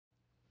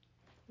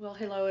Well,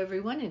 hello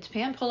everyone. It's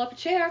Pam. Pull up a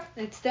chair.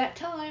 It's that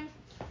time.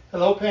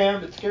 Hello,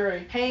 Pam. It's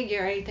Gary. Hey,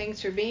 Gary.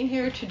 Thanks for being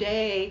here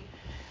today.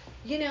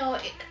 You know,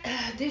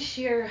 this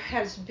year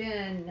has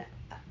been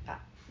uh,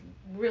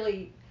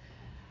 really,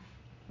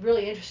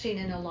 really interesting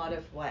in a lot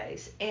of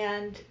ways.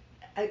 And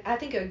I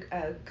think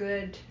a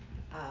good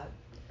uh,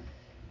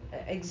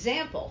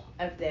 example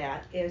of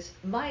that is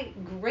my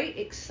great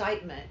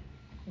excitement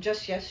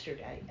just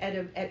yesterday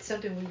at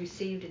something we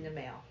received in the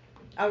mail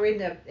or in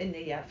the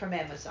from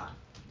Amazon.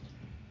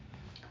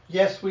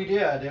 Yes, we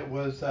did. It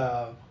was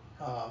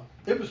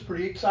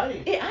pretty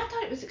exciting. I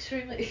thought it was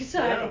extremely Yeah,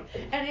 exciting,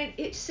 and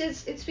it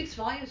speaks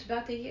volumes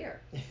about the year,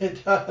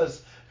 it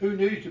does. Who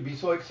knew you could be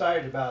so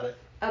excited about it?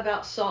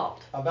 about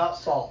salt, About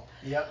salt.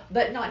 Yep.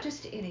 but not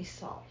just any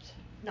salt,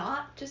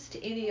 not just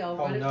any old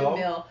Oh run of the no,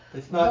 mill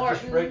it's not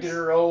just Morton's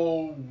regular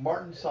old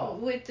Martin salt.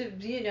 with the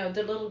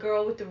little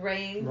girl with the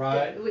rain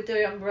Right. with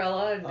the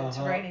umbrella and Uh it's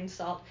huh. raining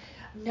salt.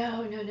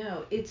 No, no,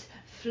 no, it's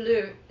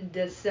fleur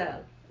de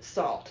sel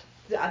salt.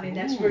 I mean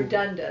that's Ooh.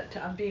 redundant.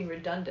 I'm being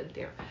redundant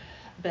there.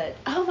 But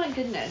oh my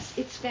goodness,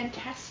 it's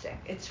fantastic.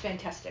 It's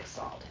fantastic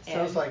salt.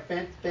 Sounds And like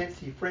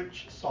fancy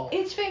French salt.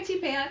 it's fancy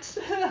pants.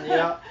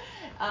 Yeah.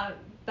 uh,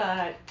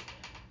 but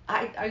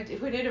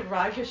when it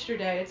arrived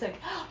yesterday, it's like,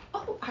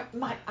 oh,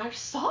 our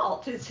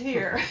salt is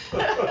here.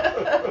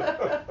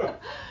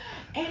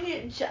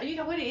 And you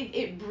know what?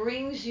 It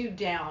brings you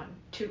down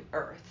to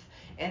earth.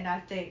 And I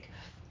think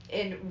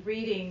in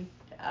reading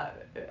uh,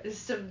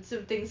 some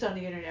things on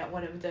the internet,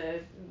 one of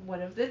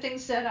the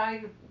things that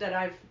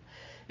I've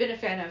been a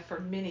fan of for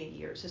many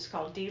years is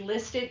called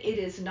Delisted. It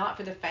is not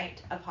for the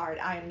faint of heart.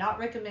 I am not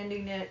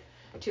recommending it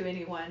to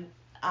anyone.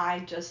 I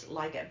just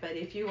like it. But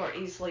if you are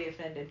easily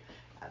offended,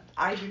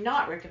 I do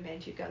not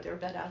recommend you go there.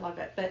 But I love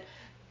it. But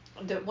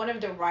one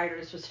of the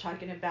writers was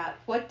talking about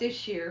what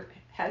this year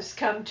has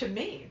come to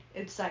mean.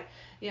 It's like,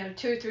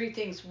 two or three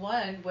things.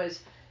 One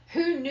was,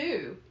 who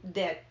knew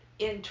that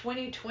in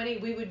 2020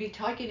 we would be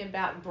talking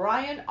about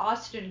Brian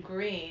Austin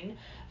Green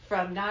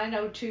from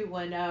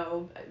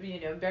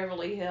 90210,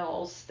 Beverly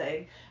Hills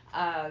thing.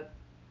 Uh,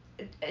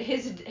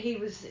 he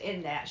was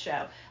in that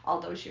show all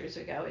those years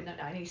ago in the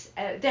 90s.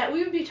 That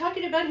we would be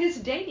talking about his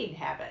dating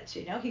habits.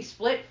 He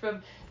split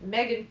from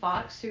Megan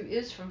Fox, who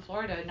is from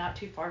Florida, not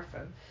too far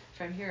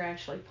from here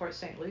actually, Port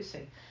St.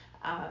 Lucie.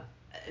 Uh,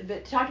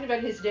 but talking about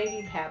his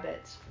dating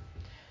habits,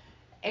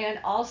 and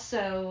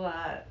also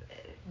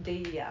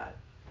the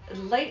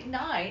late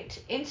night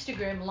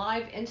Instagram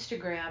live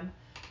Instagram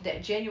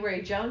that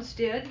January Jones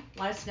did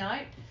last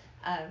night,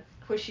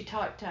 where she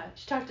talked a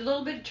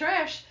little bit of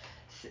trash,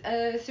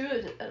 threw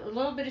a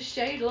little bit of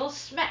shade, a little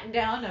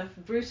smackdown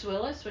of Bruce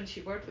Willis when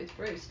she worked with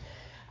Bruce.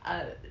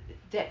 Uh,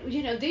 that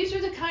these are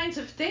the kinds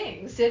of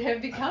things that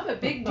have become a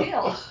big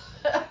deal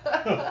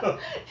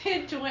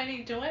in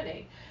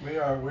 2020. We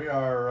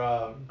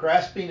are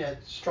grasping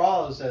at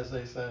straws, as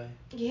they say.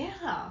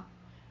 Yeah,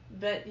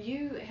 but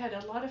you had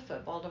a lot of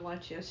football to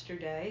watch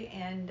yesterday,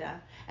 and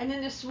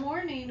then this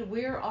morning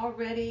we're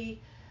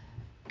already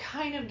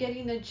kind of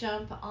getting the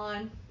jump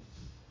on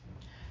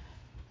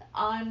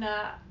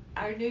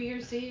our New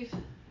Year's Eve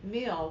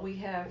meal. We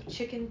have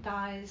chicken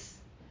thighs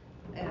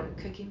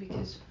cooking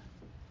because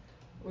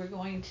we're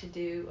going to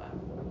do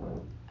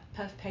a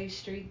puff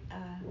pastry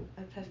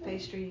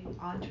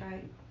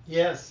entree.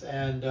 Yes,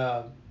 and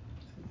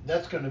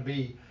that's going to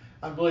be.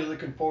 I'm really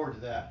looking forward to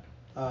that.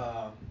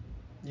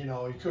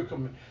 You cook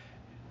them.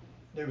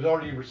 They was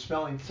already were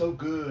smelling so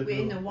good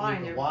In the with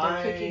wine, the they're cooking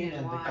wine in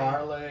and the wine.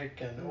 garlic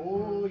and Hmm.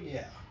 oh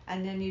yeah.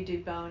 And then you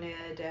debone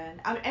it, and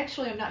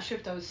I'm not sure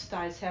if those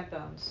thighs have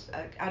bones.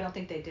 I don't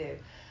think they do,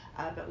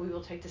 but we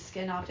will take the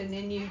skin off, and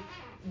then you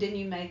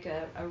make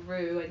a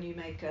roux, and you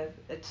make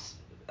it's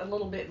a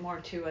little bit more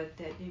to it,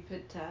 that you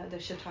put the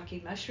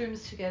shiitake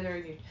mushrooms together,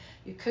 and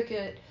you cook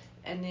it,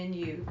 and then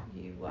you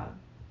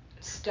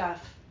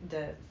stuff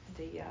the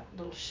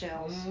little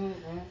shells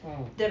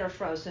Mm-mm-mm. that are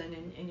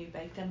frozen, and you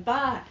bake them.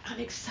 But I'm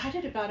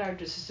excited about our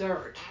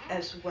dessert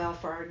as well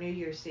for our New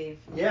Year's Eve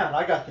Yeah, and meal.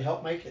 I got to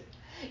help make it.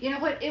 You know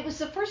what? It was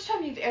the first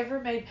time you've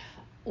ever made.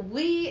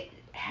 We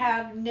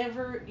have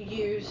never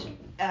used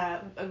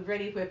a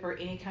Ready Whip or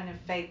any kind of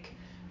fake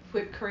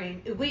whipped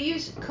cream. We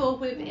use Cool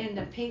Whip in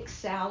the pink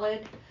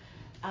salad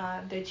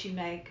that you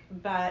make,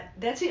 but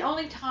that's the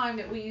only time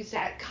that we use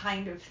that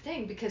kind of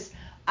thing because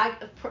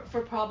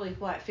for probably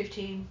what,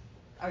 15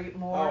 or Oh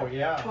more,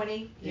 yeah,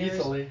 20 years,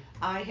 easily.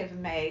 I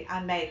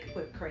make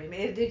whipped cream.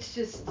 It's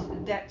just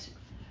that's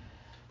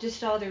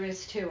just all there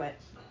is to it.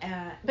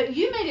 But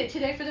you made it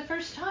today for the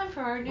first time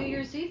for our New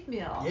Year's Eve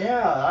meal.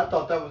 Yeah, I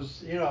thought that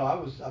was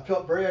I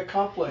felt very You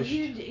accomplished.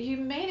 you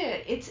made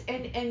it.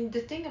 And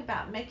the thing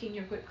about making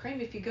your whipped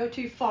cream, if you go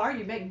too far,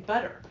 you make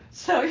butter.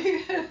 So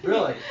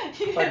Really,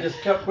 if I just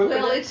kept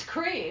whipping well, it. it's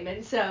cream,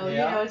 and so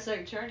Yeah. it's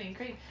like churning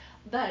cream.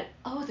 But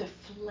oh, the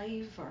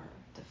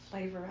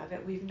flavor of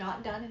it. We've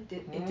not done it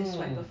this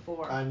way Mm.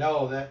 before. I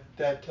know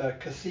that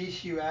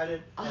cassis you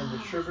added and the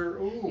Ah, sugar.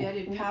 you Ooh,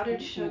 added ooh,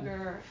 powdered ooh, ooh.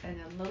 sugar and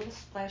a little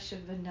splash of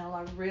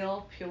vanilla,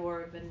 real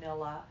pure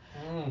vanilla,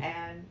 Mm.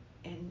 and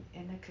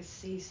and the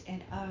cassis,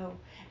 and oh,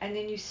 and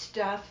then you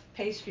stuff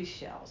pastry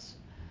shells,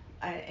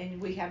 and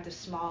we have the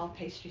small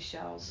pastry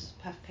shells,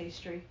 puff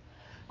pastry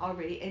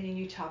already, and then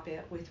you top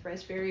it with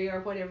raspberry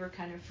or whatever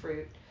kind of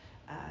fruit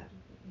uh,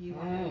 you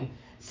want to. Mm.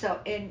 So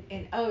and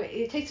oh,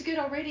 it tastes good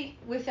already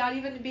without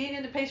even being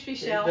in the pastry It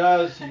shell.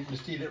 does. You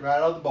just eat it right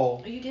out of the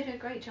bowl. You did a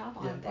great job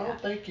Yeah. on Oh,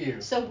 that. thank you.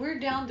 So we're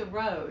down the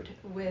road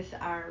with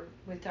our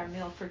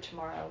meal for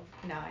tomorrow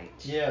night.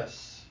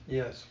 Yes.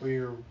 Yes.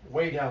 We're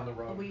way down the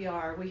road. We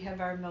are. We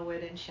have our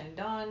Moet and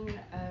Shandong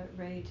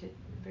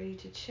ready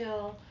to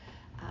chill.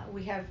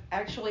 We have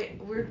actually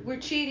we're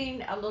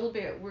cheating a little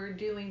bit. We're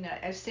doing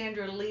as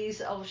Sandra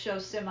Lee's old show,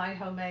 semi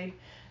homemade.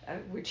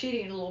 We're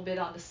cheating a little bit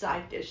on the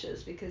side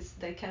dishes because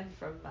they come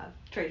from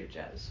Trader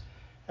Joe's.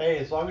 Hey,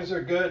 as long as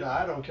they're good,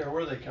 I don't care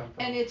where they come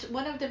from. And it's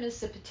one of them is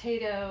the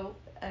potato,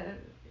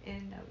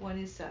 and one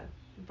is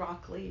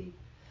broccoli.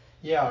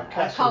 Yeah,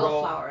 casserole.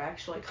 Cauliflower,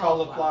 actually.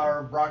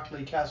 Cauliflower,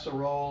 broccoli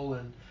casserole,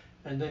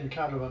 and then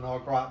kind of an au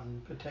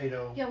gratin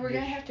potato. Yeah, we're dish.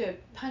 gonna have to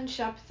punch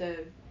up the.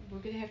 We're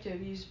gonna have to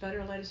use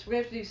butter lettuce. We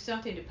have to do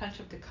something to punch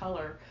up the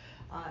color,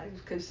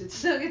 because it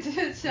sounded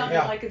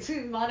Yeah. like it's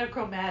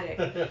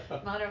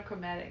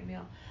monochromatic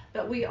meal.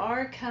 But we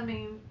are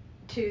coming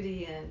to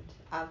the end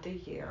of the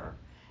year,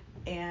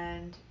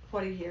 and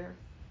what a year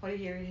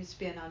it has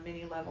been on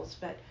many levels.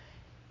 But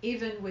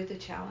even with the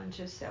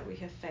challenges that we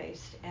have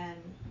faced and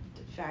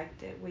the fact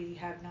that we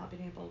have not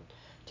been able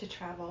to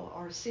travel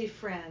or see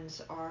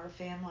friends or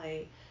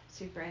family,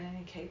 see Brandon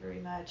and Kate very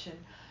much, and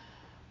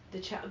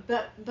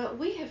but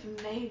we have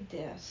made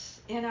this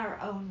in our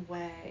own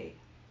way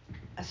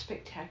a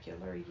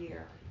spectacular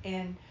year,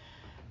 and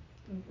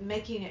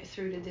making it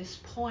through to this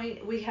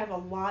point, we have a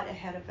lot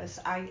ahead of us.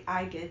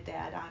 I get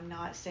that. I'm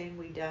not saying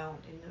we don't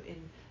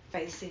in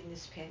facing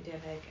this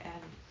pandemic,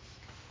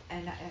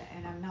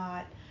 and I'm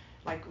not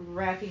like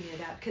wrapping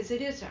it up because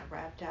it isn't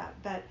wrapped up.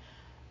 But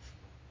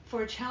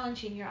for a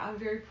challenging year, I'm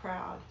very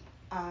proud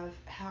of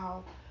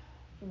how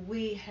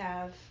we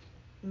have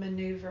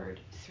maneuvered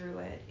through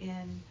it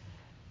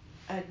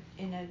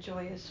in a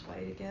joyous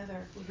way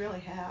together. We really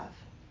have.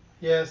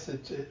 Yes,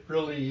 it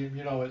really,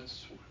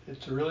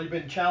 it's really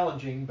been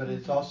challenging, but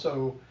it's Mm-hmm.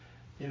 also,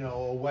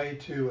 a way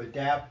to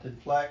adapt and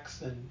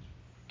flex and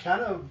kind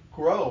of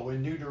grow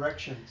in new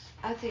directions.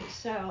 I think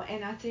so,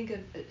 and I think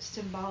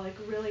symbolic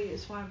really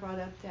is why I brought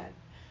up that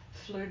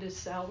fleur de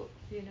sel,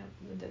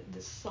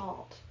 the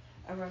salt,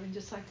 arriving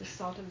just like the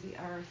salt of the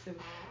earth,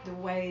 the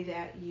way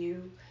that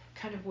you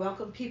kind of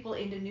welcome people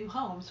into new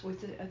homes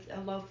with a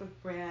loaf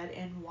of bread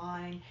and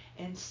wine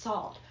and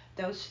salt.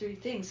 Those three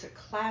things are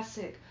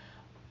classic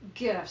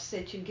gifts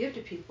that you give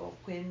to people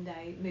when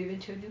they move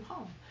into a new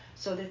home,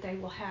 so that they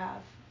will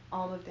have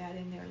all of that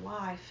in their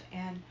life.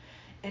 And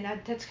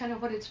that's kind of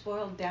what it's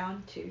boiled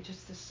down to,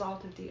 just the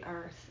salt of the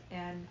earth,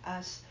 and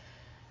us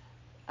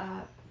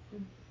uh,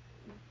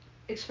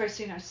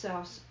 expressing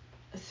ourselves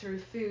through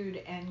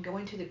food and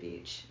going to the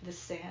beach, the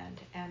sand,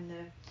 and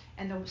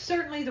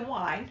certainly the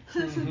wine,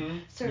 Mm-hmm.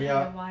 certainly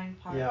Yeah. the wine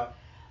part. Yeah.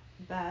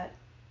 But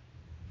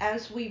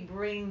as we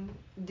bring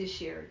this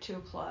year to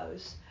a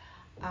close,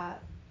 uh,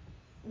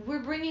 we're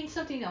bringing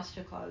something else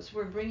to a close.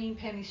 We're bringing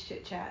Penny's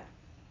Chit Chat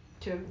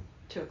to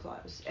to a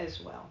close as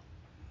well.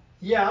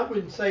 Yeah, I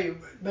wouldn't say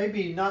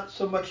maybe not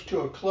so much to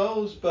a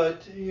close,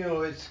 but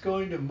it's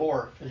going to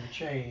morph and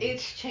change.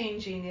 It's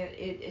changing.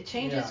 It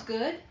changes Yeah.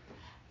 good.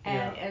 Yeah.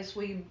 And as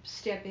we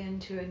step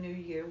into a new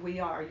year, we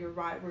are. You're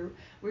right.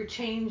 We're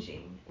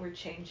changing. We're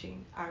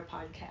changing our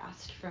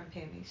podcast from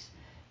Pammy's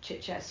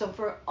Chit Chat. So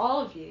for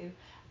all of you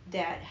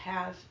that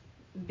have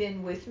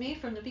been with me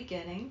from the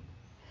beginning,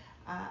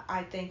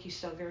 I thank you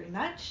so very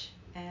much,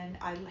 and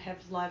I have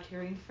loved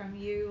hearing from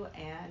you,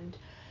 and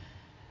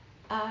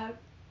uh,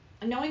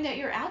 knowing that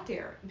you're out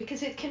there,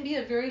 because it can be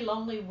a very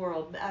lonely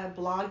world.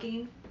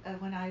 Blogging,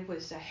 when I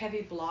was a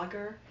heavy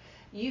blogger,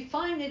 you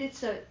find that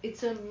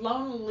it's a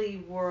lonely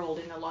world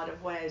in a lot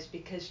of ways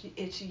because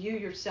it's you,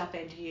 yourself,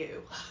 and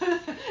you.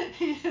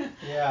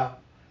 Yeah.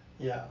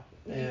 Yeah.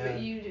 You,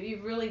 And you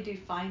really do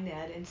find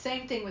that. And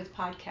same thing with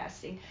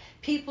podcasting.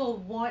 People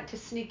want to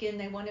sneak in,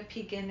 they want to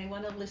peek in, they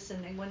want to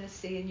listen, they want to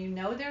see, and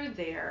they're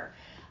there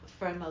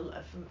for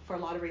a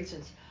lot of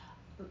reasons.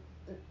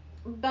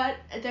 But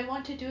they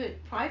want to do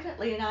it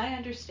privately, and I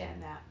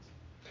understand that.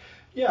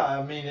 yeah,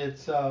 I mean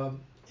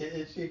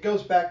it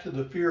goes back to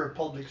the fear of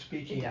public It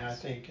speaking. I does.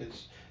 think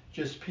it's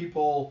just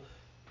people,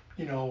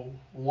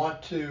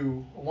 want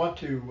to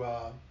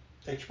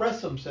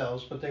express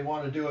themselves, but they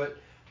want to do it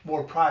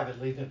more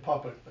privately than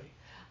publicly.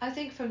 I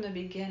think from the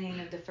beginning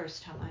of the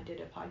first time I did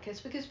a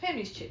podcast, because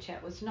Pammy's Chit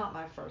Chat was not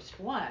my first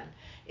one.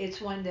 It's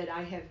one that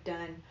I have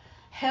done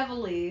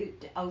heavily,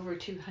 over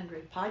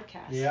 200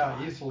 podcasts Yeah,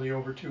 on. easily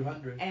over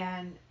 200.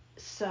 And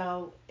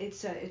so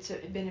it's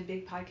been a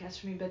big podcast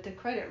for me, but the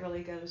credit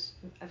really goes,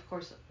 of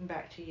course,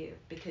 back to you,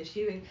 because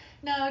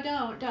no,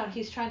 don't.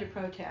 He's trying to I,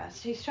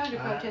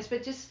 protest,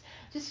 but just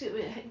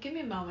give me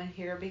a moment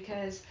here,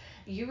 because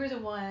you were the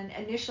one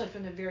initially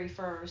from the very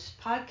first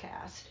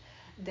podcast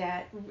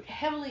that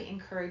heavily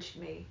encouraged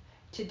me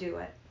to do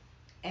it,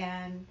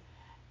 and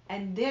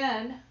And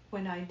then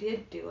when I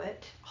did do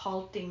it,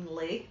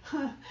 haltingly,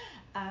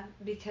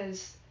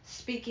 because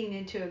speaking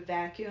into a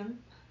vacuum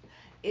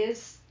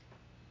is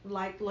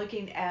like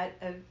looking at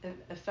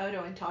a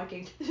photo and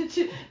talking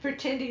to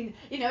pretending,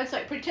 it's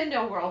like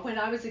Pretendo World when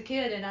I was a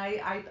kid, and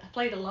I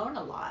played alone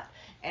a lot,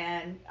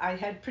 and I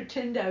had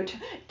Pretendo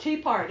tea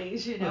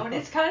parties, and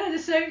it's kind of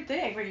the same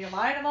thing where you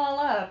line them all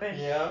up and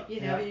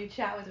you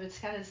chat with them. It's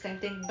kind of the same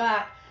thing,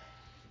 but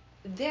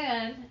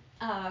then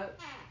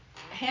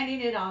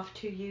handing it off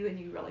to you, and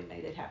you really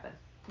made it happen.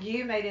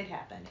 You made it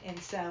happen, and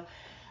so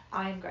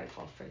I am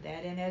grateful for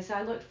that. And as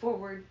I look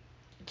forward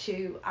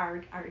to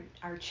our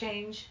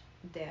change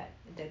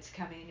that's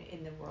coming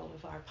in the world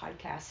of our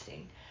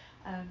podcasting,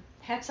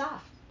 hats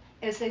off,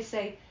 as they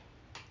say,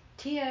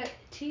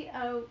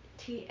 TOTH,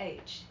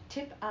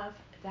 tip of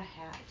the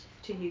hat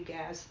to you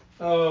guys.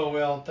 Oh,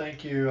 well,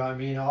 thank you. I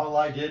mean, all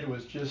I did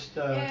was just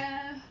make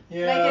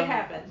it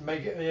happen.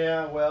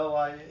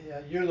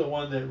 You're the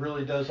one that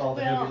really does all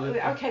the heavy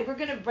lifting. Okay, we're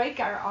going to break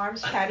our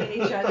arms patting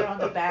each other on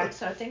the back,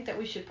 so I think that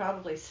we should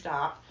probably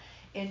stop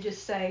and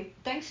just say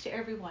thanks to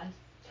everyone.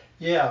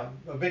 Yeah,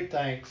 a big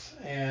thanks,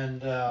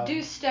 and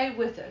do stay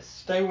with us.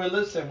 Stay with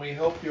us, and we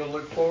hope you'll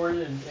look forward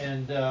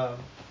and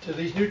to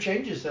these new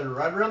changes that are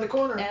right around the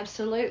corner.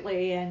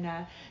 Absolutely, and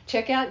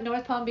check out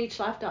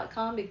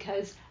NorthPalmBeachLife.com,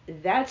 because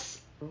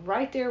that's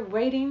right there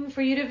waiting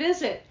for you to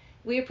visit.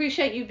 We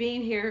appreciate you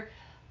being here,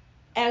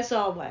 as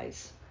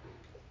always.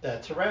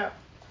 That's a wrap.